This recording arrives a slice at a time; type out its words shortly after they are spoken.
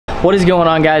What is going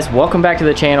on, guys? Welcome back to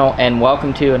the channel and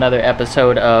welcome to another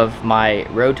episode of my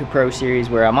Road to Pro series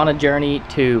where I'm on a journey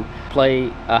to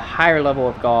play a higher level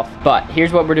of golf. But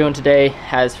here's what we're doing today.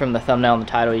 As from the thumbnail and the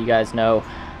title, you guys know,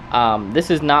 this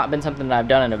has not been something that I've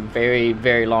done in a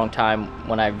very long time.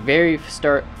 When I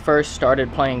first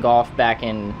started playing golf back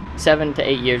in 7 to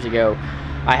 8 years ago,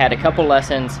 I had a couple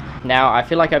lessons. Now I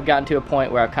feel like I've gotten to a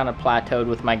point where I've kind of plateaued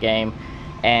with my game,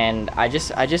 and I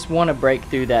just want to break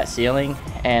through that ceiling.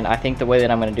 And I think the way that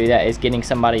I'm going to do that is getting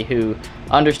somebody who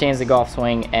understands the golf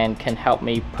swing and can help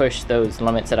me push those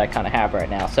limits that I kind of have right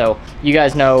now. So you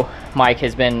guys know Mike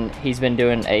he's been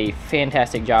doing a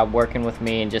fantastic job working with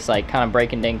me and just like kind of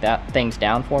breaking things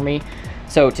down for me.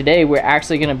 So today we're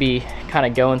actually going to be kind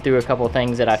of going through a couple of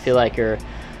things that I feel like are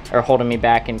holding me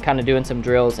back, and kind of doing some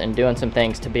drills and doing some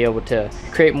things to be able to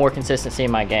create more consistency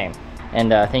in my game. And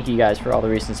thank you guys for all the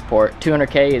recent support.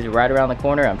 200K is right around the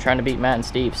corner. I'm trying to beat Matt and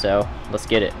Steve, so let's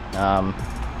get it.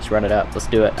 Let's run it up. Let's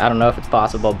do it. I don't know if it's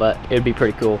possible, but it would be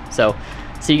pretty cool. So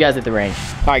see you guys at the range.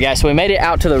 All right, guys, so we made it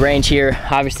out to the range here.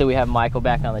 Obviously, we have Michael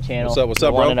back on the channel. What's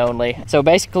up, bro? One and only. So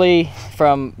basically,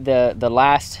 from the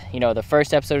last, the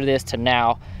first episode of this to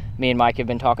now, me and Mike have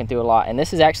been talking through a lot. And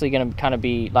this is actually going to kind of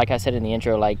be, like I said in the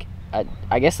intro, like,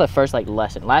 I guess the first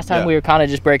lesson. Last time we were kind of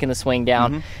just breaking the swing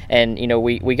down, and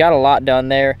we got a lot done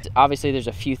there. Obviously there's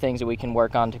a few things that we can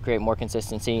work on to create more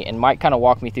consistency, and Mike kind of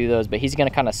walked me through those, but he's going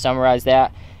to kind of summarize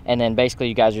that, and then basically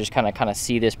you guys are just kind of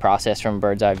see this process from a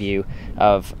bird's eye view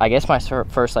of, I guess, my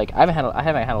first, like, I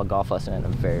haven't had a golf lesson in a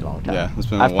very long time. Yeah, it's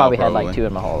been I've a while, probably had like 2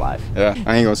 in my whole life. Yeah,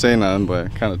 I ain't gonna say nothing, but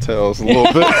it kind of tells a little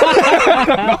bit.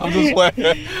 No, I'm just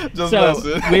playing. Just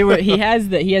messing. He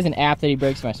has an app that he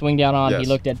breaks my swing down on. Yes. He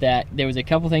looked at that. There was a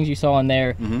couple things you saw in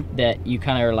there that you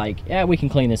kind of are like, yeah, we can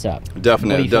clean this up.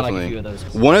 Definitely. Like a few of those?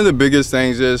 One of the biggest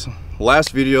things is,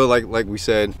 last video, like we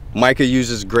said, Micah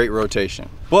uses great rotation,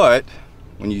 but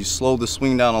when you slow the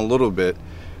swing down a little bit,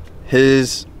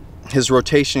 his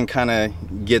rotation kind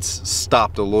of gets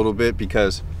stopped a little bit,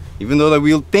 because even though that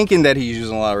we're thinking that he's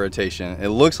using a lot of rotation, it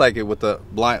looks like it with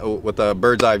the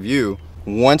bird's eye view.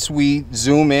 Once we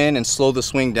zoom in and slow the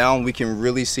swing down, we can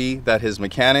really see that his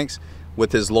mechanics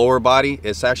with his lower body,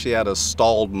 it's actually at a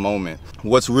stalled moment.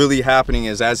 What's really happening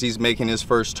is, as he's making his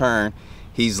first turn,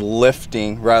 he's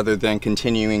lifting rather than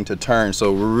continuing to turn.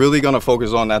 So we're really going to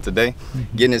focus on that today,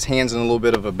 getting his hands in a little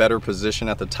bit of a better position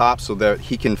at the top so that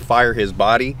he can fire his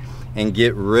body and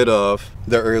get rid of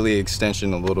the early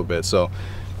extension a little bit. So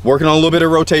working on a little bit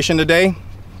of rotation today,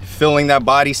 feeling that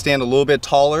body stand a little bit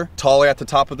taller at the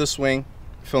top of the swing,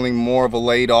 feeling more of a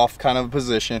laid off kind of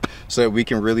position so that we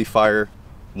can really fire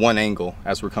one angle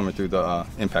as we're coming through the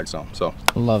impact zone. So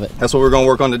love it. That's what we're going to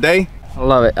work on today. I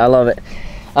love it. I love it.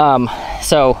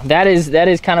 So that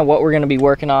is kind of what we're going to be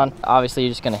working on. Obviously,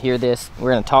 you're just going to hear this.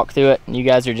 We're going to talk through it, and you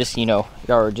guys are just,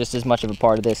 are just as much of a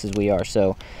part of this as we are.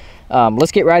 So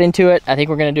let's get right into it. I think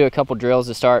we're going to do a couple drills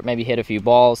to start, maybe hit a few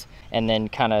balls, and then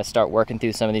kind of start working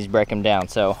through some of these, break them down.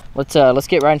 So let's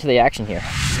get right into the action here.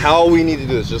 How we need to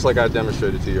do this, just like I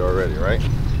demonstrated to you already, right?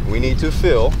 We need to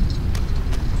feel,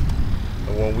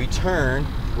 and when we turn,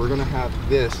 we're going to have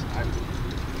this.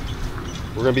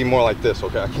 We're gonna be more like this,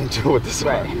 okay? I can't do it with this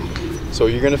right. So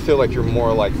you're gonna feel like you're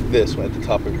more like this at the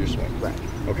top of your swing. Right.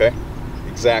 Okay?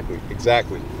 Exactly.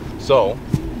 So,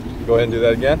 go ahead and do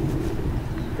that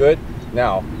again. Good.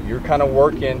 Now, you're kind of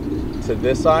working to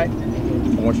this side.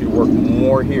 I want you to work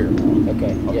more here.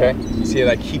 Okay. Okay? Yeah. You see how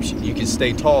that keeps you can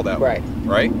stay tall that way.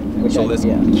 Right? Okay. So let's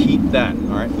keep that.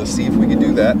 All right, let's see if we can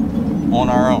do that on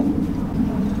our own.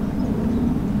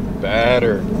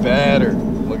 Better.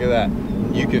 Look at that.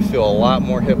 You can feel a lot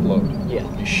more hip load. Yeah.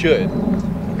 You should.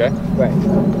 Okay? Right.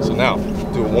 So now,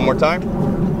 do it one more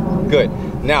time. Good.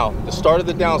 Now, the start of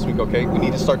the downswing, okay? We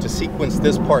need to start to sequence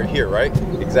this part here, right?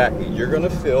 Exactly. You're gonna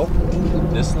feel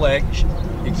this leg.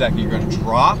 Exactly. You're gonna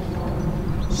drop,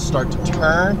 start to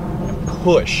turn, and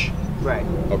push. Right.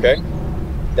 Okay?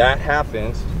 That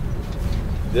happens.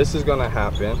 This is gonna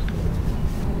happen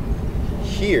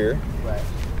here. Right.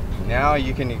 Now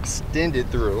you can extend it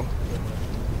through.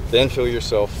 Then feel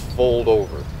yourself fold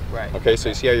over. Right. Okay, so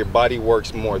you see how your body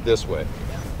works more this way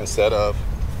instead of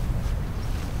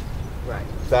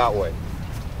that way.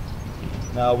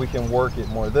 Now we can work it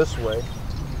more this way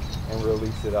and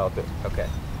release it out there. Okay.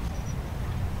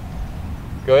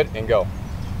 Good, and go.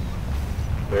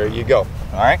 There you go.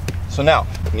 All right, so now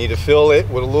you need to fill it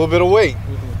with a little bit of weight,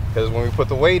 because when we put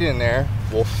the weight in there,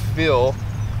 we'll feel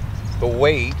the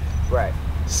weight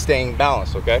staying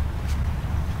balanced, okay?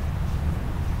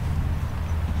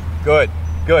 Good.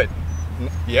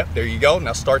 Yep, there you go.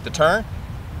 Now start the turn.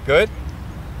 Good.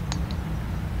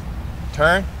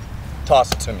 Turn.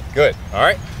 toss it to me. Good. All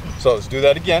right. So let's do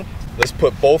that again. Let's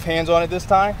put both hands on it this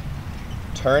time.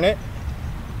 Turn it.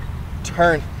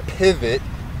 Turn, pivot.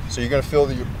 So you're gonna feel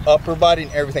that your upper body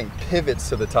and everything pivots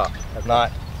to the top, not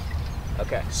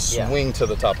swing to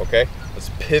the top, okay? Let's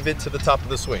pivot to the top of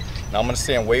the swing. Now I'm gonna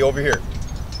stand way over here.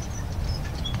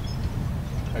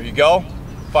 There you go,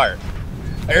 fire.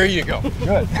 There you go,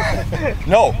 good.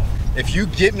 No, if you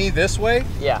get me this way,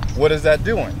 what is that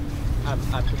doing? I'm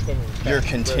continuing to turn. You're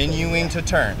continuing to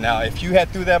turn. Now, if you had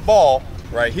threw that ball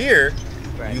right here,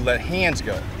 you let hands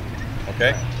go,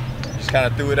 okay? Just kind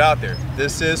of threw it out there.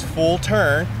 This is full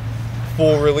turn,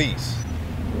 full release.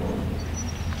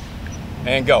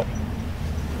 And go.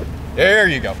 There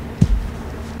you go.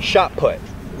 Shot put.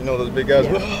 You know those big guys?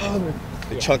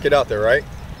 They chunk it out there, right?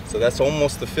 So that's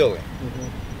almost the feeling.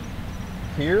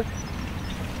 Here.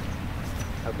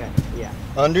 Okay, yeah.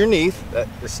 Underneath,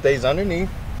 it stays underneath,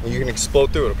 and you can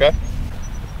explode through it, okay?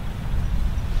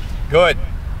 Good.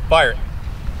 Fire it.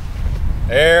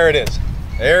 There it is.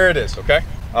 There it is, okay?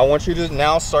 I want you to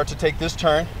now start to take this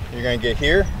turn. You're gonna get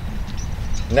here.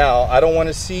 Now, I don't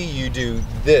wanna see you do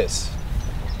this.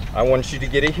 I want you to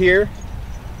get it here,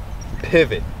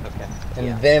 pivot,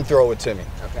 and then throw it to me,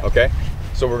 okay?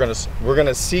 So we're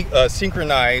gonna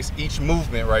synchronize each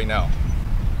movement right now.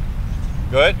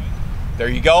 Good. There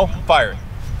you go. Fire it.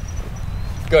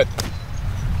 Good.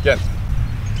 Again.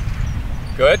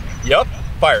 Good. Yep.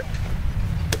 Fire it.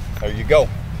 There you go.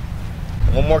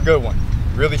 One more good one.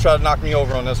 Really try to knock me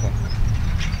over on this one.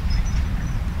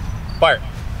 Fire it.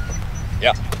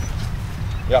 Yeah.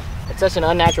 Yeah. It's such an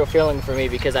unnatural feeling for me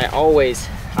because I've always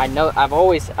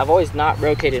not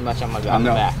rotated much on my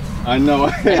back. I know.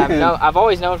 And I've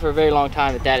always known for a very long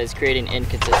time that is creating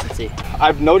inconsistency.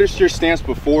 I've noticed your stance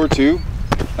before too.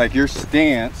 Like your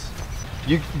stance,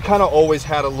 you kind of always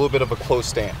had a little bit of a close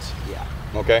stance. Yeah.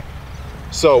 Okay.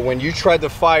 So when you tried to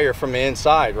fire from the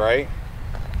inside, right?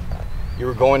 You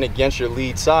were going against your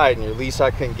lead side, and your lead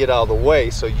side couldn't get out of the way,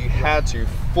 so you had to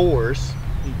force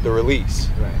the release.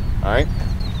 Right. All right.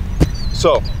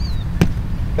 So,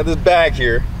 got this bag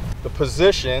here. The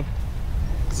position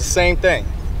is the same thing.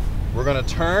 We're gonna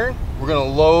turn. We're gonna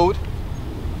load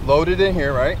it in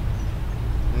here, right?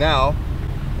 Now,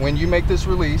 when you make this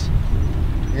release,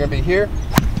 you're gonna be here,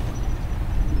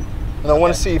 and I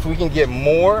want to see if we can get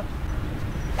more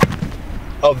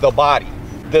of the body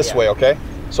this way, okay?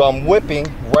 So I'm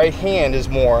whipping, right hand is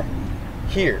more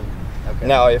here. Okay.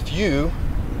 Now if you,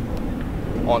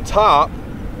 on top,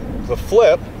 the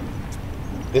flip,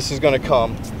 this is gonna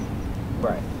come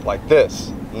like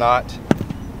this, not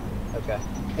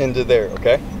into there,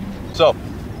 okay? So,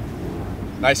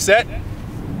 nice set,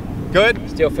 good.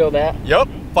 Still feel that? Yep,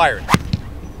 fired,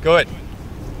 good.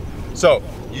 So,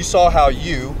 you saw how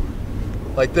you,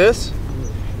 like this,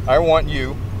 I want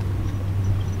you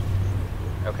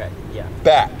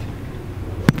back.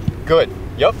 Good.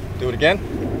 Yep. Do it again.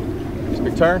 Just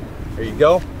big turn. There you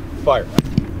go. Fire.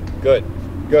 Good.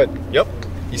 Good. Yep.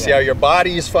 You see how your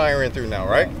body is firing through now,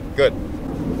 right? Good.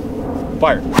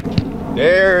 Fire.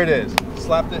 There it is.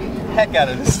 Slap the heck out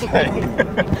of this thing.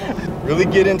 Really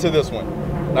get into this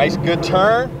one. Nice, good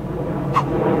turn.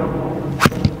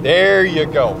 There you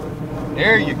go.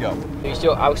 There you go.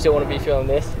 I still want to be feeling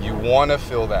this? You want to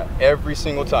feel that every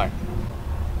single time.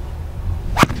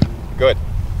 Good.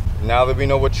 Now that we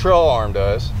know what trail arm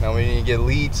does, now we need to get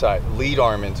lead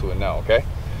arm into it now, okay?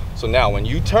 So now when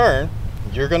you turn,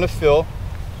 you're gonna feel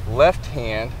left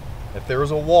hand, if there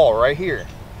was a wall right here,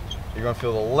 you're gonna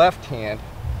feel the left hand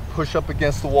push up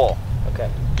against the wall. Okay.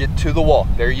 Get to the wall,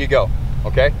 there you go,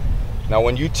 okay? Now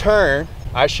when you turn,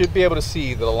 I should be able to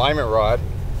see the alignment rod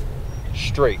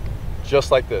straight, just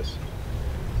like this.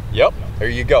 Yep, there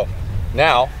you go.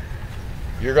 Now,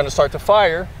 you're gonna start to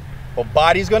fire, but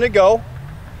body's gonna go.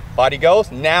 Body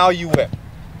goes, now you whip.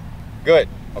 Good,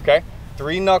 okay?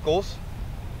 3 knuckles,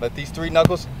 let these 3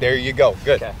 knuckles, there you go,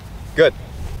 good. Okay. Good,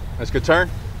 that's a good turn.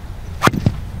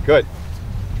 Good.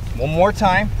 One more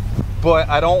time, but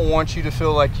I don't want you to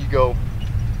feel like you go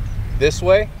this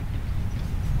way.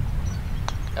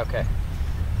 Okay.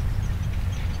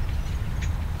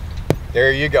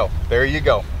 There you go, there you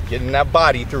go. Getting that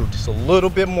body through just a little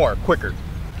bit more, quicker.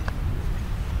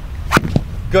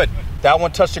 Good. That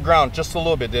one touched the ground just a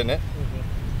little bit, didn't it?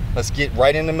 Mm-hmm. Let's get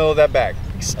right in the middle of that bag.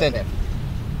 Extend it.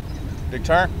 Big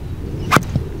turn.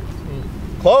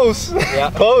 Close. Yeah.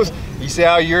 Close. You see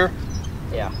how you're?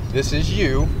 Yeah. This is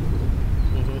you.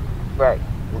 Mm-hmm. Right.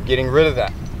 We're getting rid of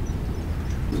that.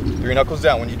 3 knuckles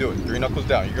down when you do it. 3 knuckles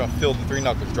down. You're gonna feel the 3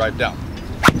 knuckles drive down.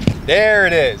 There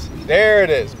it is. There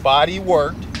it is. Body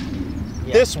worked.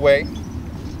 Yeah. This way.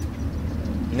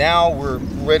 Now we're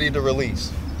ready to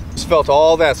release. Just felt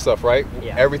all that stuff, right?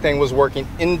 Yeah. Everything was working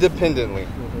independently.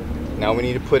 Now we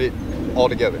need to put it all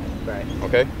together. Right.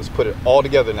 Okay, let's put it all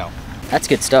together now. That's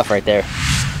good stuff right there.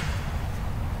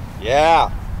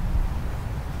 Yeah.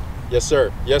 Yes,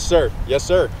 sir. Yes, sir. Yes,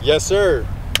 sir. Yes, sir.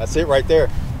 That's it right there.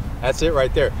 That's it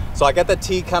right there. So I got that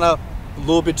tee kind of a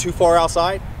little bit too far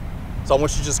outside. So I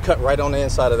want you to just cut right on the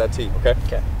inside of that tee, okay?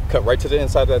 Okay. Cut right to the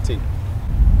inside of that tee.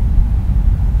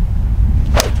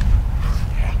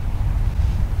 Yeah.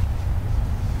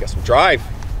 Got some drive.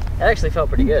 That actually felt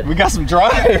pretty good. We got some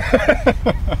drive.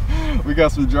 We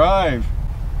got some drive.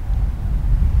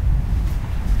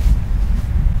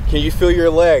 Can you feel your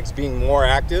legs being more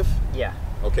active? Yeah.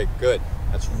 Okay, good.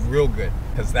 That's real good,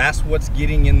 because that's what's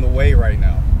getting in the way right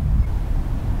now.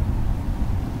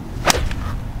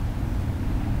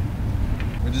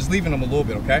 We're just leaving them a little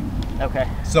bit, okay? Okay.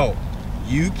 So,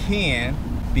 you can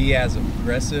be as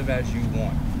aggressive as you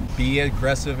want. Be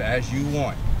aggressive as you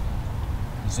want.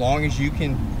 As long as you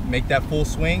can make that full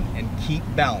swing and keep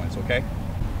balance, okay?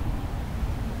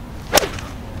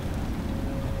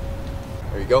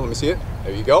 There you go, let me see it.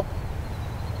 There you go.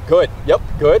 Good, yep,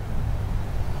 good.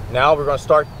 Now we're gonna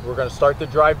start the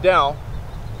drive down.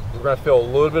 We're gonna feel a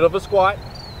little bit of a squat.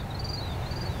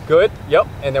 Good, yep,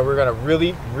 and then we're gonna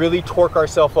really torque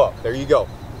ourselves up. There you go.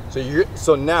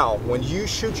 So now when you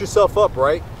shoot yourself up,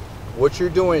 right, what you're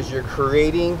doing is you're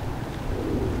creating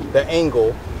the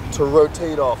angle to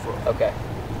rotate off of. Okay.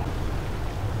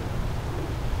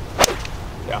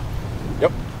 Yeah.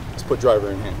 Yep. Let's put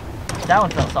driver in hand. That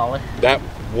one felt solid. That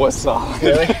was solid.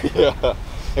 Really? Yeah.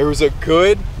 There was a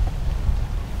good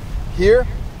here,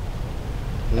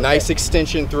 nice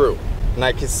extension through. And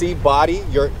I can see body,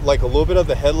 you're like a little bit of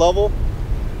the head level,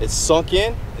 it's sunk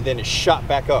in and then it shot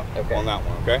back up on that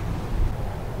one, okay?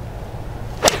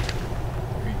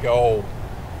 There we go.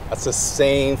 That's the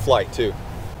same flight too.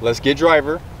 Let's get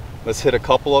driver. Let's hit a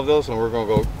couple of those and we're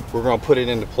gonna put it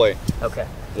into play. Okay.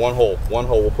 One hole,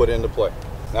 we'll put it into play.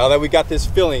 Now that we got this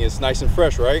feeling, it's nice and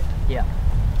fresh, right? Yeah.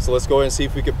 So let's go ahead and see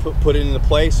if we can put it into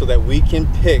play so that we can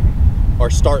pick our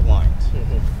start lines,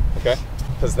 okay?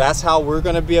 Because that's how we're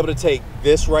gonna be able to take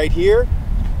this right here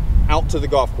out to the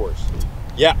golf course.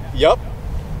 Yeah, yep.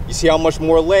 You see how much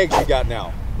more legs you got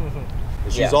now?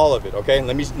 Let's use all of it, okay?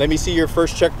 Let me see your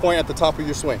first checkpoint at the top of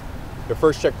your swing. Your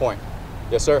first checkpoint.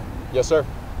 Yes, sir. Yes, sir.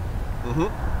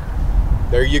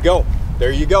 There you go.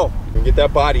 There you go. You can get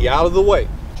that body out of the way.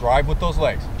 Drive with those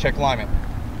legs. Check alignment.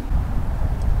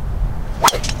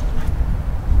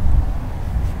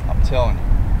 I'm telling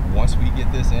you, once we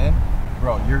get this in,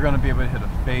 bro, you're gonna be able to hit a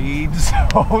fade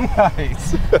so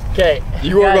nice. Okay.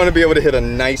 You are gonna be able to hit a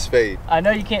nice fade. I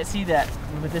know you can't see that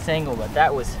with this angle, but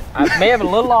that was, I may have a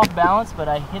little off balance, but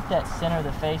I hit that center of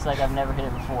the face like I've never hit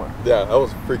it before. Yeah, that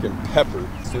was freaking peppered.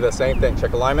 Let's do that same thing.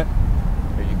 Check alignment.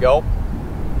 Here you go.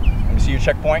 Let me see your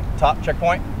checkpoint. Top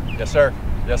checkpoint. Yes, sir.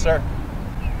 Yes, sir.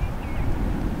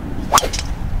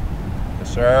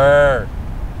 Yes, sir.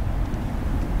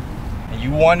 And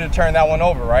you wanted to turn that one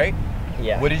over, right?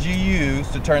 Yeah. What did you use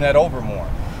to turn that over more?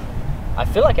 I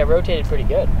feel like I rotated pretty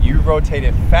good. You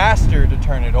rotated faster to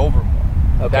turn it over more.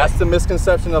 Okay. That's the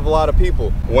misconception of a lot of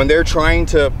people. When they're trying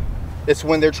to, it's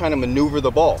when they're trying to maneuver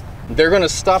the ball. They're gonna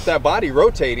stop that body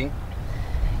rotating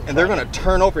and they're gonna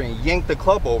turn over and yank the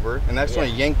club over, and that's gonna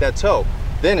yank that toe.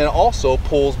 Then it also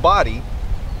pulls body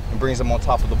and brings them on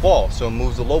top of the ball, so it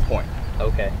moves the low point.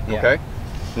 Okay. Yeah. Okay.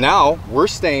 Now we're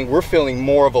feeling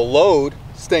more of a load,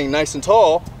 staying nice and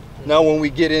tall. Now when we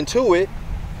get into it,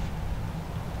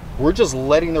 we're just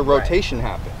letting the rotation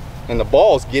happen. And the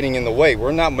ball's getting in the way.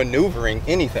 We're not maneuvering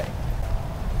anything.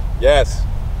 Yes,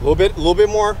 a little bit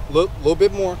more, little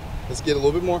bit more. Let's get a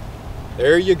little bit more.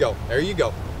 There you go, there you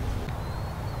go.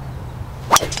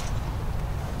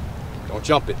 Don't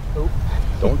jump it. Oop.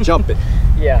 Don't jump it.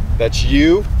 Yeah. That's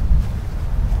you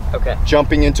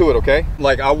jumping into it, okay?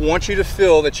 Like, I want you to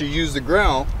feel that you use the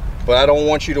ground, but I don't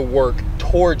want you to work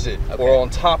towards it or on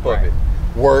top of it.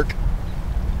 Work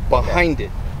behind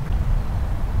it.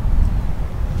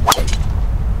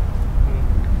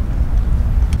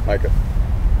 Micah,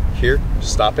 here,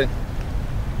 stop it.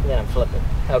 Then I'm flipping.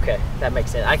 Okay, that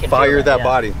makes sense. I can fire feel that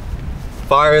body.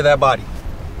 Fire that body.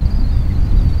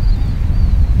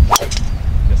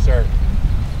 Yes, sir.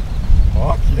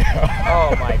 Fuck yeah.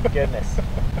 Oh my goodness.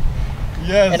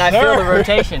 Yes, and I feel the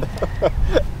rotation.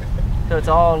 So it's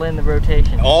all in the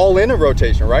rotation. All in the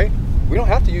rotation, right? We don't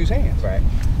have to use hands. Right.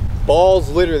 Ball's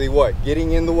literally what?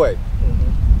 Getting in the way.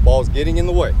 Ball's getting in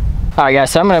the way. All right,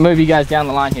 guys, so I'm gonna move you guys down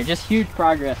the line here. Just huge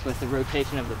progress with the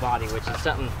rotation of the body, which is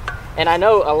something, and I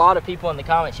know a lot of people in the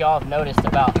comments, y'all have noticed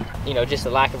about, you know, just the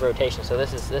lack of rotation. So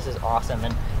this is awesome.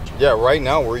 And yeah, right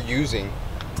now we're using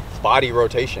body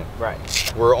rotation. Right.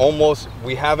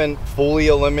 We haven't fully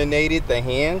eliminated the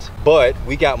hands, but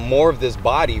we got more of this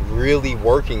body really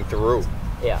working through.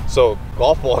 Yeah. So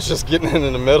golf ball's just getting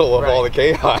in the middle of all the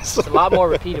chaos. It's a lot more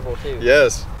repeatable too.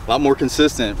 Yes, a lot more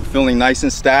consistent, feeling nice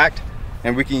and stacked,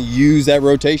 and we can use that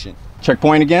rotation.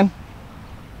 Checkpoint again.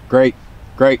 Great,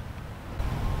 great.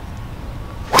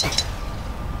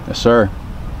 Yes, sir.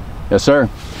 Yes, sir.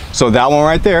 So that one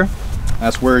right there,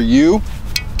 that's where you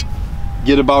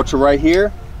get about to right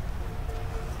here.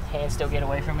 Hands still get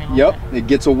away from me a little bit? Yep, it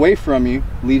gets away from you,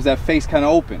 leaves that face kind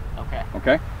of open. Okay.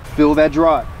 Okay? Feel that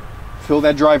drive. Feel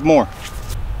that drive more.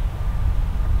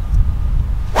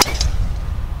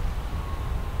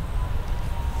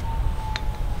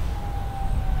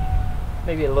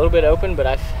 Maybe a little bit open, but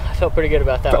I felt pretty good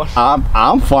about that one.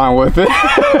 I'm fine with it.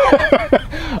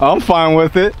 I'm fine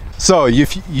with it. So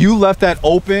if you left that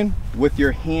open with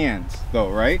your hands though,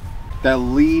 right? That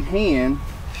lead hand,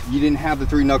 you didn't have the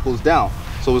 3 knuckles down,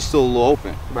 so it's still a little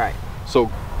open. Right. So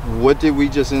what did we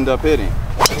just end up hitting?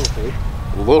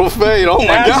 A little fade. Oh my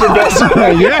God. That's your best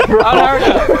one. Yeah, bro. Unheard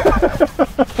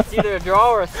of. It's either a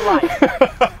draw or a slice.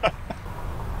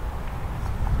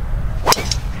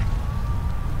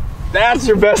 That's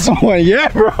your best one. Yeah,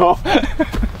 bro.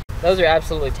 Those are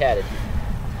absolutely tatted.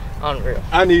 Unreal.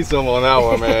 I need some on that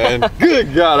one, man.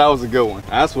 Good God, that was a good one.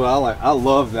 That's what I like. I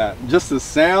love that. Just the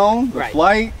sound, the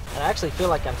flight. And I actually feel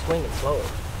like I'm swinging slower.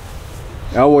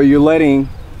 Oh, well,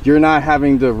 you're not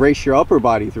having to race your upper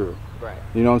body through. Right.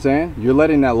 You know what I'm saying? You're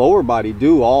letting that lower body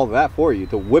do all that for you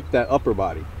to whip that upper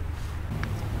body.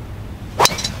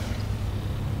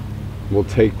 We'll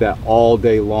take that all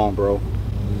day long, bro.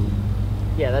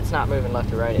 Yeah, that's not moving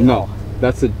left or right at No, all.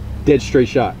 that's a dead straight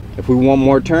shot. If we want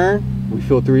more turn, we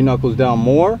feel 3 knuckles down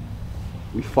more,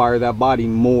 we fire that body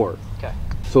more. Okay.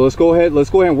 So let's go ahead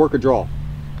and work a draw.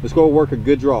 Let's go work a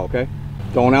good draw, okay?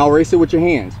 Don't outrace it with your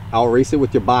hands, outrace it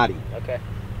with your body. Okay.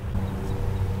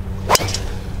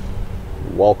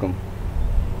 Welcome.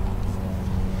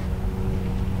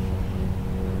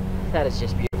 That is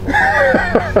just beautiful.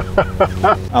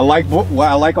 I like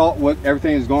what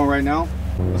everything is going right now.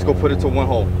 Let's go put it to 1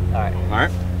 hole. All right. All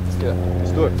right? Let's do it.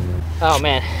 Let's do it. Oh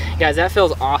man, guys, that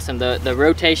feels awesome. The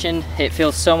rotation, it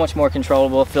feels so much more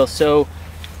controllable. It feels a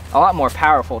lot more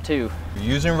powerful too. You're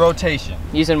using rotation.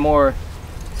 Using more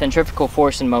centrifugal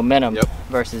force and momentum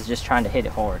versus just trying to hit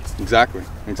it hard. Exactly.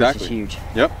 Which is huge.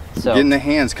 Yep. So getting the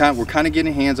hands, we're kind of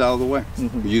getting hands out of the way.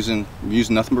 We're using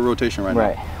nothing but rotation right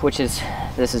now. Right.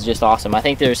 This is just awesome. I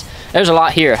think there's a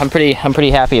lot here. I'm pretty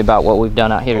happy about what we've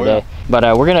done out here today. Yeah.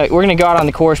 But we're gonna go out on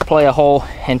the course, play a hole,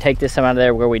 and take this some out of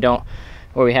there where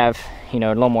we have, you know,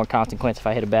 a little more consequence if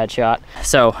I hit a bad shot.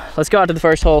 So let's go out to the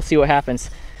first hole, see what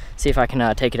happens, see if I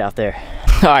can take it out there.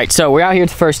 All right, so we're out here at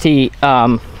the first tee.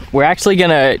 We're actually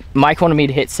Mike wanted me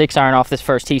to hit 6-iron off this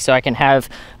first tee so I can have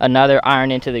another iron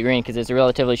into the green because it's a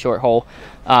relatively short hole.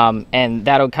 And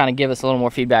that'll kind of give us a little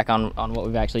more feedback on what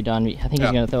we've actually done. I think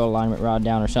he's gonna throw a alignment rod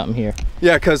down or something here.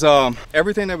 Yeah, because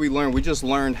everything that we learned, we just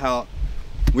learned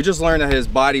that his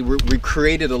body, we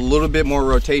created a little bit more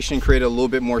rotation, created a little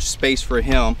bit more space for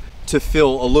him to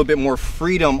feel a little bit more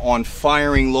freedom on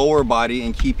firing lower body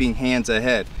and keeping hands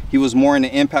ahead. He was more in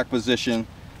the impact position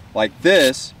like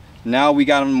this. Now we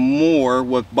got him more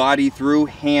with body through,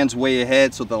 hands way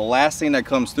ahead, so the last thing that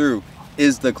comes through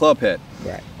is the club head.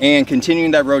 Right. And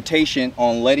continuing that rotation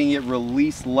on letting it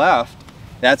release left,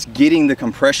 that's getting the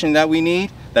compression that we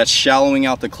need, that's shallowing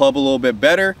out the club a little bit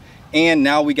better, and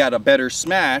now we got a better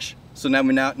smash, so now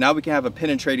we can have a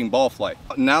penetrating ball flight.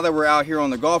 Now that we're out here on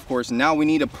the golf course, now we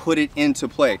need to put it into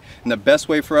play. And the best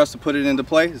way for us to put it into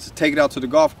play is to take it out to the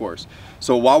golf course.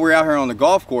 So while we're out here on the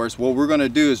golf course, what we're gonna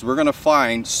do is we're gonna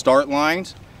find start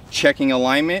lines, checking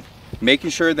alignment, making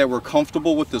sure that we're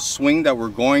comfortable with the swing that we're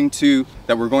going to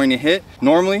hit.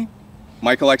 Normally,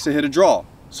 Micah likes to hit a draw.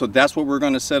 So that's what we're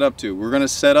gonna set up to. We're gonna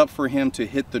set up for him to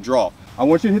hit the draw. I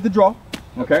want you to hit the draw,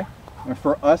 okay? And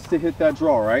for us to hit that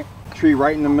draw, right? Tree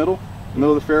right in the middle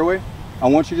of the fairway. I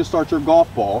want you to start your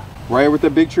golf ball right where the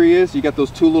big tree is. You got those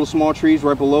 2 little small trees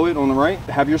right below it on the right.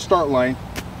 Have your start line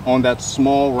on that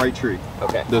small right tree.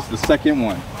 Okay. That's the second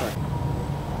one.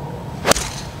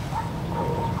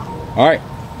 All right.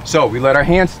 So we let our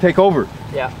hands take over.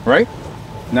 Yeah. Right?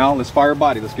 Now let's fire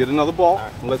body. Let's get another ball.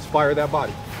 Right. And let's fire that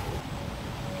body.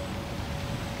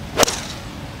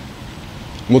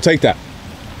 We'll take that.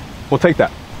 We'll take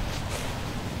that.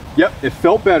 Yep, it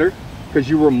felt better because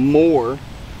you were more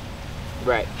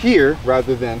here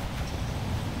rather than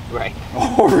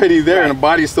already there, and the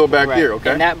body's still back here,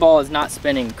 okay? And that ball is not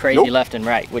spinning crazy left and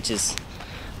right, which is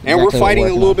and we're fighting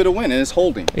a little bit of wind, and it's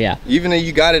holding. Yeah. Even though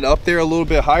you got it up there a little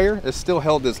bit higher, it still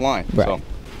held this line. Right. So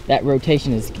that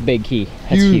rotation is big key.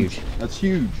 That's huge. That's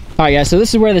huge. All right, guys, so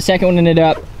this is where the second one ended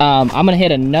up. I'm gonna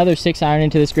hit another 6-iron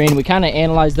into this green. We kind of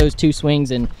analyzed those two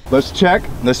swings, and let's check.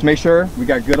 Let's make sure we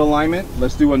got good alignment.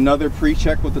 Let's do another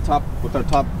pre-check with the top, with our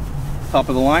top of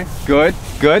the line. Good,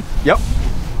 good. Yep.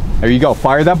 There you go.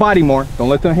 Fire that body more. Don't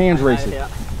let the hands race it.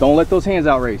 Don't let those hands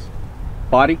out race.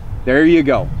 Body. There you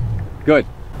go. Good.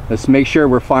 Let's make sure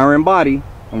we're firing body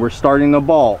and we're starting the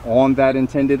ball on that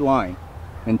intended line.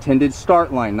 Intended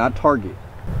start line, not target.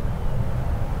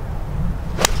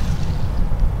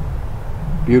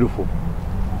 Beautiful.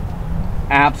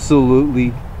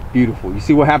 Absolutely beautiful. You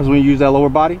see what happens when you use that lower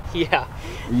body? Yeah.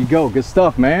 There you go. Good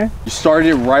stuff, man. You started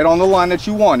it right on the line that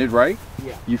you wanted, right?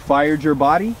 Yeah. You fired your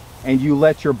body and you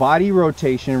let your body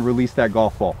rotation release that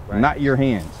golf ball, not your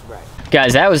hands. Right.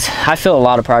 Guys, that was, I feel a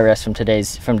lot of progress from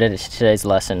today's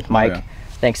lesson. Mike,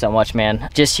 thanks so much, man.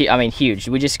 Just, I mean, huge.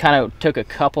 We just kind of took a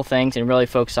couple things and really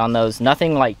focused on those.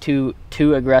 Nothing like too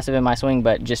aggressive in my swing,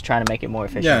 but just trying to make it more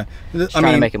efficient. Yeah,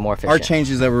 trying to make it more efficient. Our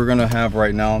changes that we're gonna have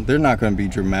right now, they're not gonna be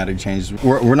dramatic changes.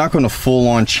 We're not gonna full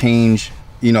on change,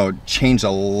 you know, change a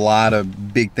lot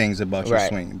of big things about your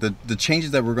swing. The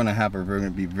changes that we're gonna have are gonna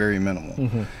be very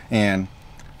minimal. And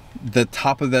the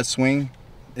top of that swing,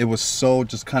 it was so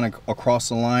just kind of across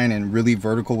the line and really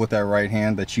vertical with that right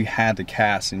hand that you had to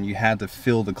cast and you had to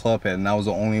feel the club head, and that was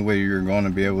the only way you were going to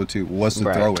be able to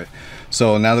throw it.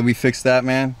 So now that we fixed that,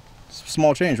 man, it's a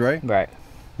small change, right? Right.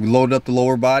 We loaded up the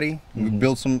lower body, we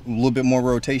built a little bit more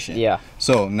rotation. Yeah.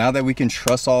 So now that we can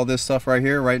trust all this stuff right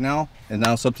here, right now, and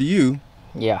now it's up to you.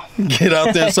 Yeah. Get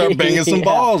out there and start banging some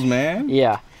balls, man.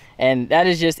 Yeah. And that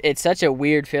is just, it's such a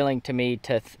weird feeling to me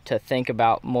to think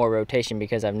about more rotation,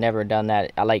 because I've never done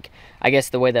that. I guess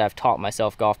the way that I've taught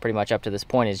myself golf pretty much up to this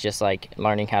point is just like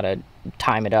learning how to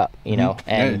time it up, you know.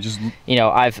 And you know,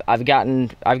 I've gotten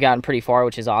pretty far,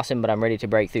 which is awesome, but I'm ready to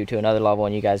break through to another level,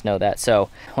 and you guys know that. So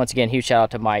once again, huge shout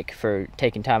out to Mike for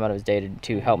taking time out of his day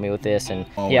to help me with this. And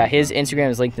yeah, his Instagram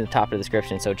is linked in the top of the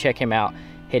description, so check him out.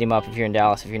 Hit him up if you're in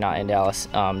Dallas, if you're not in Dallas.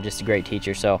 Just a great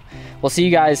teacher. So we'll see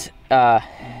you guys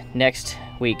next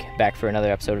week back for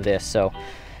another episode of this. So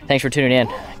thanks for tuning in.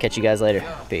 Catch you guys later.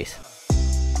 Peace.